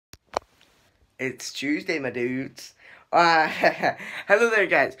It's Tuesday, my dudes. Hello there,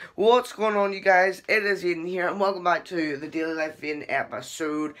 guys. What's going on, you guys? It is Aiden here, and welcome back to the Daily Life in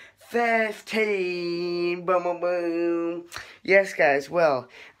episode 15. Boom, boom, boom. Yes, guys. Well,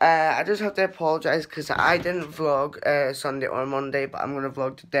 I just have to apologize because I didn't vlog Sunday or Monday, but I'm gonna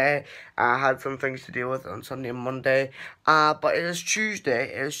vlog today. I had some things to deal with on Sunday and Monday. But it is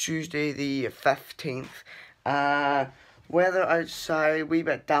Tuesday. It is Tuesday the 15th. Weather outside, wee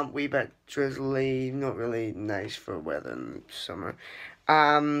bit damp, wee bit drizzly, not really nice for weather in summer.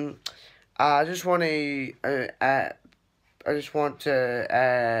 I just want to,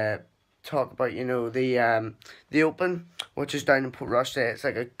 talk about, the Open, which is down in Portrush. It's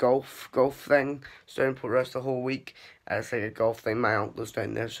like a golf thing. It's down in Portrush the whole week. It's like a golf thing. My uncle's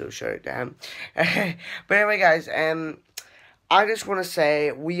down there, so shout out to him. But anyway, guys, I just want to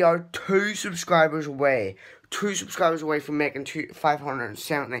say we are 2 subscribers away. 2 subscribers away from making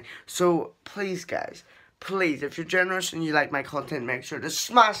 570. So please, guys, please, if you're generous and you like my content, make sure to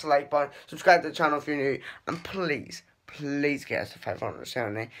smash the like button, subscribe to the channel if you're new, and please get us to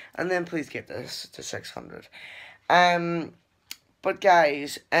 570, and then please get this to 600. But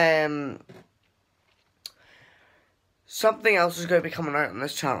guys, something else is going to be coming out on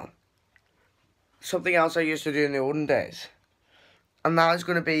this channel. Something else I used to do in the olden days. And that is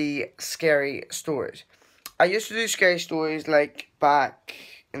going to be scary stories. I used to do scary stories like back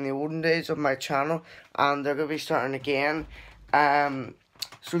in the olden days of my channel, and they're going to be starting again.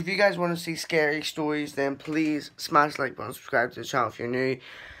 So if you guys want to see scary stories, then please smash the like button, subscribe to the channel if you're new.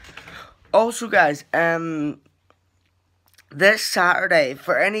 Also, guys, this Saturday,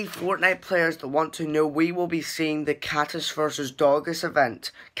 for any Fortnite players that want to know, we will be seeing the Catus versus Dogus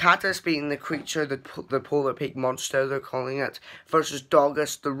event. Catus being the creature, the polar peak monster, they're calling it, versus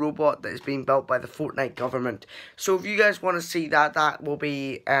Dogus, the robot that is being built by the Fortnite government. So if you guys want to see that, that will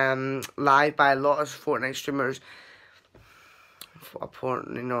be live by a lot of Fortnite streamers.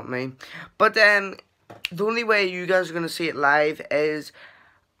 Apparently not me. But the only way you guys are going to see it live is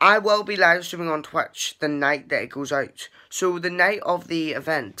I will be live streaming on Twitch the night that it goes out. So the night of the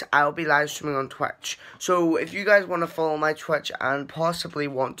event, I'll be live streaming on Twitch. So if you guys want to follow my Twitch and possibly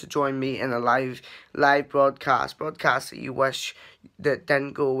want to join me in a live broadcast that you wish that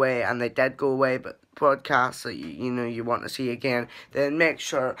didn't go away and they did go away, but broadcasts that you want to see again, then make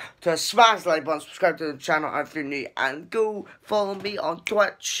sure to smash the like button, subscribe to the channel if you're new, and go follow me on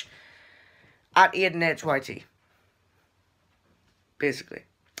Twitch at Aiden basically.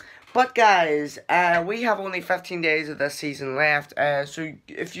 But guys, we have only 15 days of this season left, so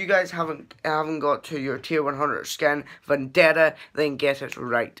if you guys haven't got to your tier 100 skin, Vendetta, then get it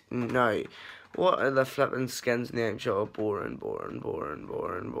right now. What are the flipping skins in the game show? Boring.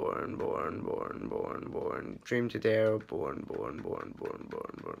 Dream to Dare, boring.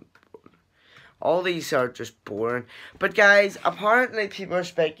 All these are just boring. But guys, apparently people are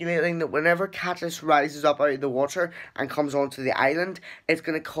speculating that whenever Catus rises up out of the water and comes onto the island, it's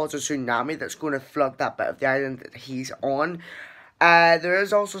going to cause a tsunami that's going to flood that bit of the island that he's on. There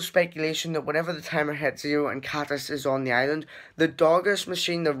is also speculation that whenever the timer hits 0 and Catus is on the island, the Dogus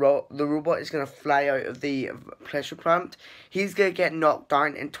machine, the robot, is going to fly out of the pressure plant. He's going to get knocked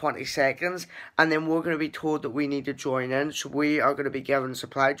down in 20 seconds, and then we're going to be told that we need to join in. So we are going to be given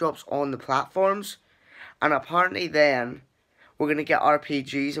supply drops on the platforms, and apparently then we're going to get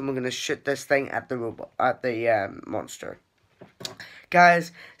RPGs and we're going to shoot this thing at the robot, at the monster.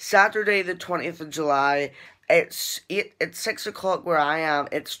 Guys, Saturday the 20th of July. It's 6 o'clock where I am.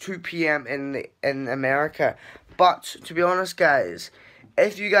 It's 2 p.m. in America. But to be honest, guys,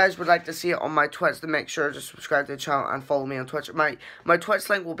 if you guys would like to see it on my Twitch, then make sure to subscribe to the channel and follow me on Twitch. My Twitch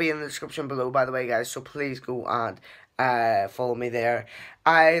link will be in the description below, by the way, guys. So please go and follow me there.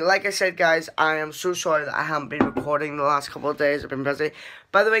 Like I said, guys, I am so sorry that I haven't been recording the last couple of days. I've been busy.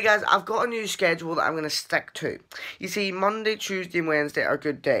 By the way, guys, I've got a new schedule that I'm going to stick to. You see, Monday, Tuesday, and Wednesday are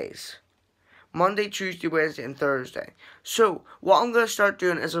good days. Monday, Tuesday, Wednesday, and Thursday. So, what I'm going to start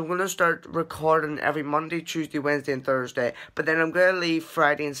doing is I'm going to start recording every Monday, Tuesday, Wednesday, and Thursday. But then I'm going to leave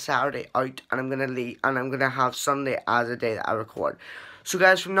Friday and Saturday out, and I'm going to have Sunday as a day that I record. So,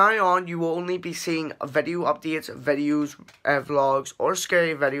 guys, from now on, you will only be seeing video updates, videos, vlogs, or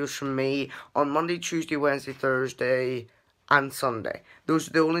scary videos from me on Monday, Tuesday, Wednesday, Thursday, and Sunday. Those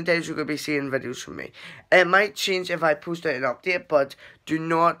are the only days you're going to be seeing videos from me. It might change if I post out an update, but do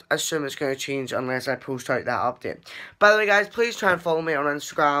not assume it's going to change unless I post out that update. By the way, guys, please try and follow me on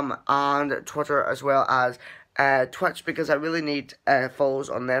Instagram and Twitter as well as Twitch, because I really need follows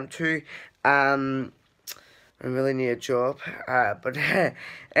on them too. I really need a job. But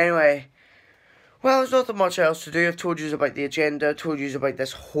anyway, Well, there's nothing much else to do. I've told you about the agenda, told you about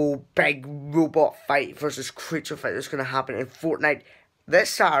this whole big robot fight versus creature fight that's going to happen in Fortnite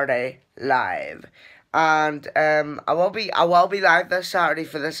this Saturday live. And I will be live this Saturday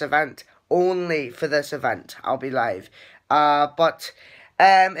for this event. Only for this event, I'll be live. But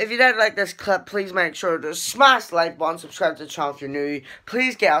if you did like this clip, please make sure to smash the like button, subscribe to the channel if you're new.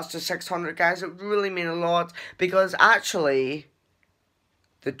 Please get us to 600, guys. It would really mean a lot, because actually,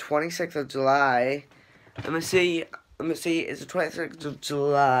 the 26th of July, let me see, it's the 26th of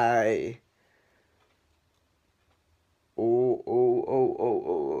July.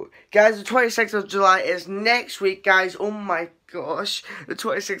 Oh. Guys, the 26th of July is next week, guys. Oh my gosh. The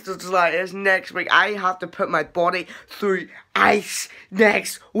 26th of July is next week. I have to put my body through ice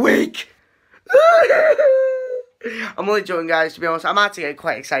next week. I'm only joking, guys, to be honest. I'm actually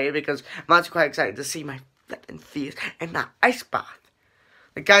quite excited, because I'm actually quite excited to see my flipping face in that ice bath.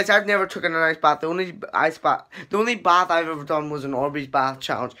 Like, guys, I've never taken an ice bath. The only bath I've ever done was an Orbeez bath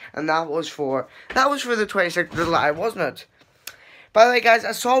challenge, and that was for the 26th of July, wasn't it? By the way, guys,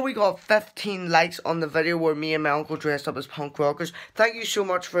 I saw we got 15 likes on the video where me and my uncle dressed up as punk rockers. Thank you so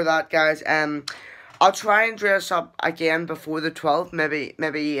much for that, guys. I'll try and dress up again before the 12th,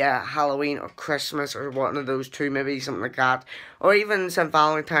 maybe Halloween or Christmas or one of those two, maybe something like that, or even St.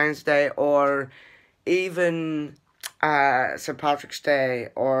 Valentine's Day, or even St. Patrick's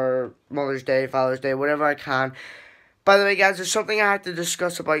Day, or Mother's Day, Father's Day, whatever I can. By the way, guys, there's something I had to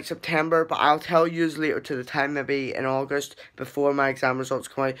discuss about September, but I'll tell you later to the time, maybe in August, before my exam results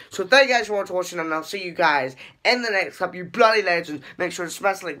come out. So thank you guys for watching, and I'll see you guys in the next clip, you bloody legends. Make sure to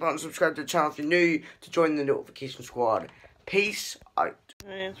smash the like button, subscribe to the channel if you're new, to join the notification squad. Peace out.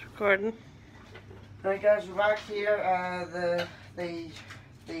 It's recording. Right, guys, we're back here.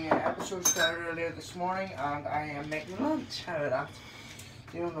 The episode started earlier this morning, and I am making lunch. How about that?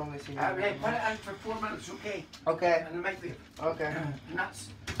 You don't normally see me. Right, put it in for 4 minutes, okay? Okay. And the microwave. Okay. Nuts.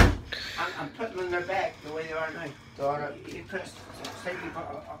 I'm putting them in their bag the way they are now. Got it. You put slightly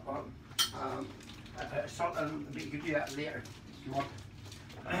salt in them, but you can do that later if you want.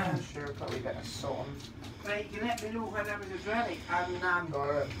 I'm sure probably a bit of salt on. Right, you can let me know whenever it's ready. And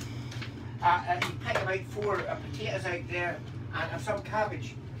Got it. you pick about 4 potatoes out there and some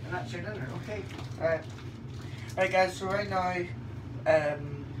cabbage, and that's your dinner, okay? Right, guys, so right now,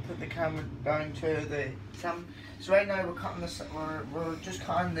 put the camera down to the salmon. So right now we're just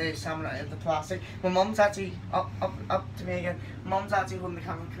cutting the salmon out of the plastic. My mum's actually up to me again. My mum's actually holding the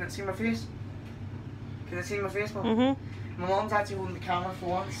camera. Can it see my face? Can it see my face, Mum? My mum's actually holding the camera for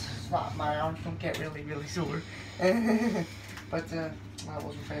once, so that my arms don't get really sore. But that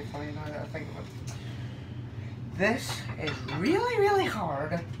wasn't very funny now that I think of it. This is really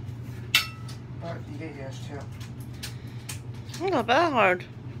hard, but you get used to it. Not that hard.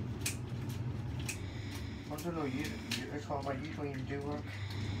 I don't know, it's all about you when you do work.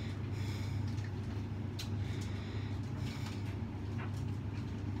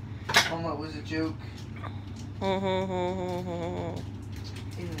 Mum, it was a joke.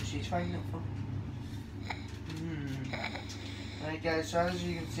 Even if she's finding it fun. Right, guys, so as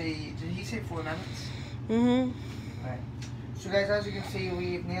you can see, did he say 4 minutes? Right. So guys, as you can see,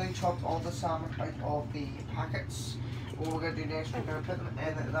 we've nearly chopped all the salmon out of the packets. What we're going to do next, we're going to put them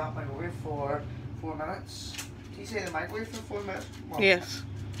in that microwave for 4 minutes. Did you say the microwave for 4 minutes? Well, Yes.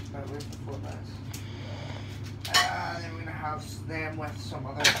 Microwave for 4 minutes. Then we're going to have them with some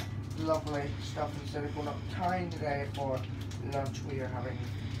other lovely stuff instead of going up town today for lunch. We are having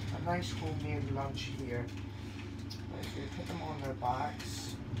a nice homemade lunch here. Right, so we put them on their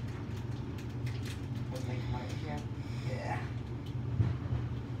backs. When they come out again. Yeah.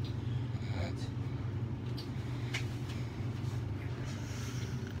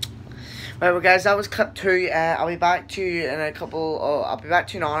 Right, well guys, that was clip 2. I'll be back to you in a couple. I'll be back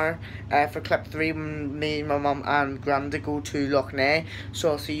to you in an hour for clip 3 when me, my mum, and Granda go to Loch Ness. So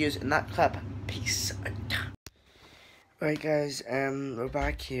I'll see you in that clip. Peace out. Right, guys, we're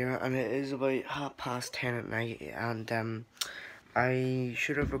back here, and it is about 10:30 at night, and I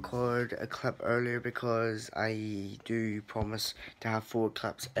should have recorded a clip earlier because I do promise to have 4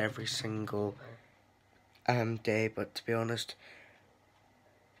 clips every single day, but to be honest,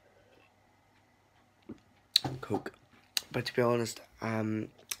 Coke. But to be honest, I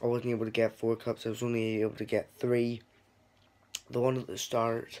wasn't able to get 4 clips. I was only able to get 3. The one at the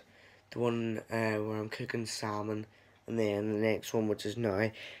start, the one where I'm cooking salmon, and then the next one, which is now.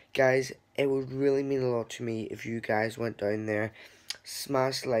 Guys, it would really mean a lot to me if you guys went down there,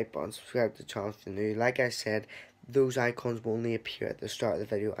 smash the like button, subscribe to the channel if you're new. Like I said, those icons will only appear at the start of the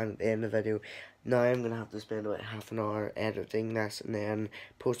video and at the end of the video. Now I'm going to have to spend about half an hour editing this and then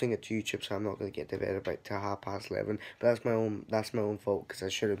posting it to YouTube, so I'm not going to get to bed about till 11:30. But that's my own fault, because I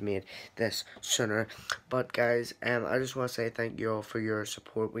should have made this sooner. But guys, I just want to say thank you all for your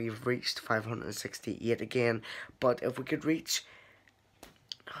support. We've reached 568 again, but if we could reach,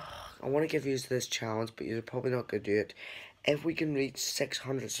 I want to give you this challenge, but you're probably not going to do it. If we can reach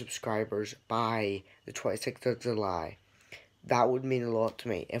 600 subscribers by the 26th of July, that would mean a lot to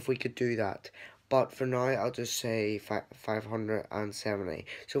me if we could do that. But for now, I'll just say 570.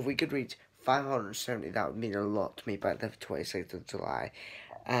 So if we could reach 570, that would mean a lot to me by the 26th of July.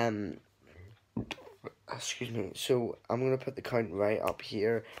 Excuse me. So I'm going to put the count right up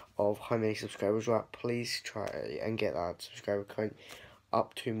here of how many subscribers we're at. Please try and get that subscriber count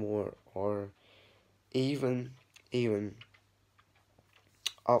up to more, or even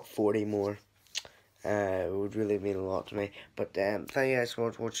up 40 more. It would really mean a lot to me. But thank you guys so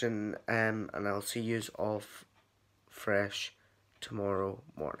much for watching, and I'll see yous off fresh tomorrow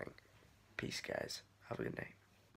morning. Peace, guys. Have a good night.